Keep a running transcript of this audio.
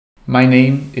My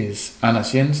name is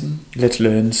Jensen. Let's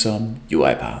learn some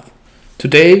UiPath.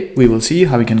 Today we will see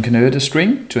how we can convert a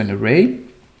string to an array.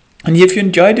 And if you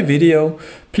enjoyed the video,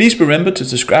 please remember to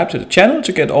subscribe to the channel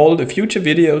to get all the future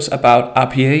videos about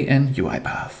RPA and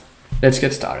UiPath. Let's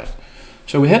get started.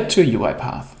 So we head to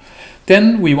UiPath.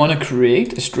 Then we want to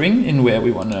create a string in where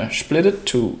we want to split it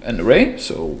to an array.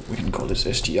 So we can call this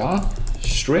str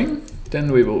string.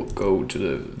 Then we will go to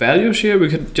the values here. We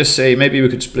could just say, maybe we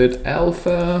could split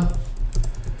alpha,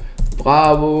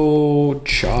 Bravo,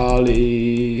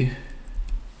 Charlie,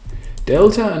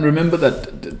 Delta. And remember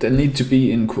that they need to be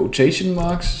in quotation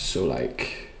marks. So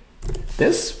like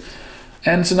this.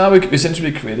 And so now we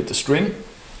essentially created the string.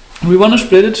 We want to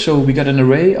split it, so we got an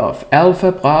array of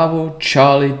alpha, Bravo,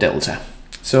 Charlie, Delta.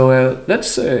 So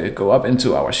let's go up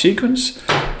into our sequence,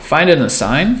 find an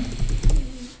assign,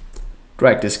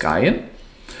 drag this guy in,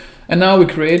 and now we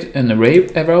create an array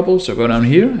variable. So go down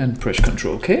here and press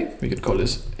Ctrl K. We could call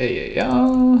this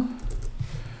AAR.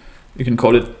 You can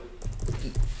call it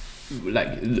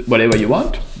like whatever you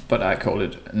want, but I call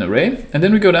it an array. And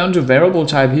then we go down to variable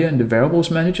type here in the variables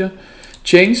manager.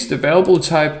 Change the variable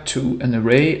type to an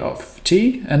array of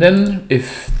t, and then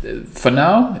if for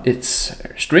now it's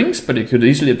strings, but it could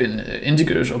easily have been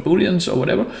integers or booleans or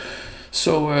whatever.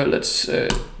 So let's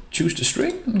choose the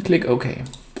string and click OK.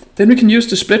 Then we can use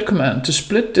the split command to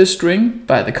split this string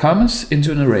by the commas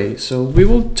into an array. So we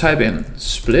will type in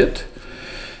split,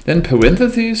 then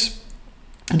parentheses,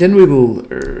 and then we will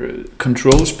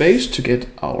control space to get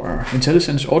our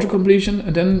IntelliSense autocompletion,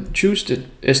 and then choose the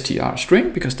str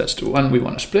string because that's the one we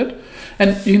want to split.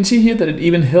 And you can see here that it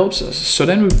even helps us. So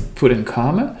then we put in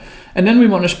comma, and then we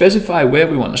want to specify where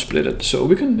we want to split it. So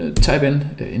we can type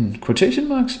in quotation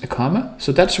marks a comma.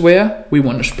 So that's where we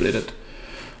want to split it.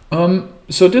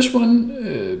 So this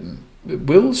one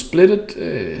will split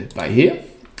it by here.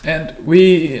 And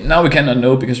now we cannot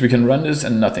know because we can run this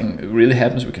and nothing really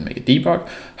happens. We can make a debug.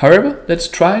 However, let's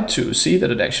try to see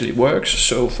that it actually works.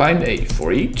 So find a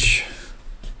for each.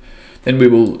 Then we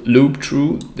will loop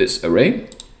through this array.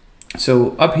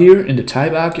 So up here in the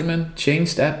type argument,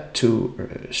 change that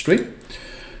to string.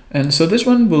 And so this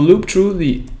one will loop through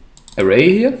the array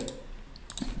here.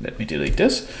 Let me delete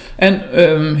this.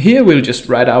 And here we'll just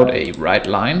write out a write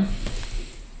line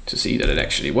to see that it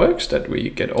actually works, that we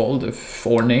get all the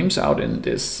 4 names out in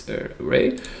this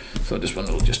array. So this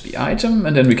one will just be item,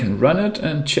 and then we can run it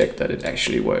and check that it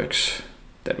actually works,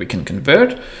 that we can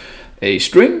convert a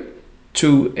string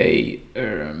to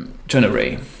an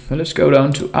array. So let's go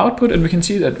down to output, and we can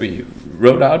see that we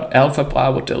wrote out alpha,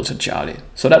 Bravo, Delta, Charlie.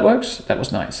 So that works. That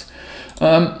was nice.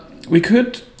 We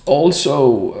could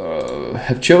also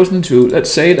have chosen to,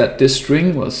 let's say that this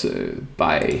string was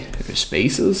by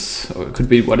spaces, or it could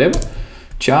be whatever,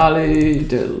 Charlie,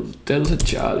 Delta,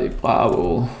 Charlie,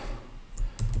 Bravo,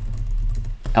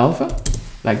 Alpha,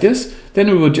 like this. Then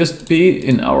we will just be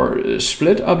in our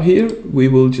split up here. We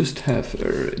will just have,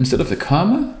 instead of the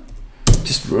comma,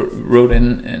 just wrote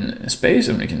in a space,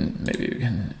 and maybe we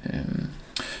can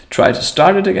try to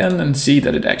start it again and see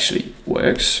that it actually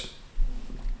works.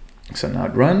 So now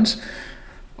it runs,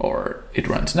 or it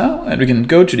runs now, and we can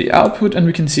go to the output and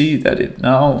we can see that it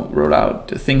now wrote out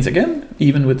the things again,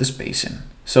 even with the space in.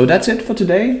 So that's it for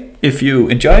today. If you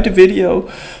enjoyed the video,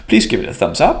 please give it a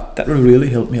thumbs up. That will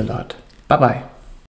really help me a lot. Bye bye.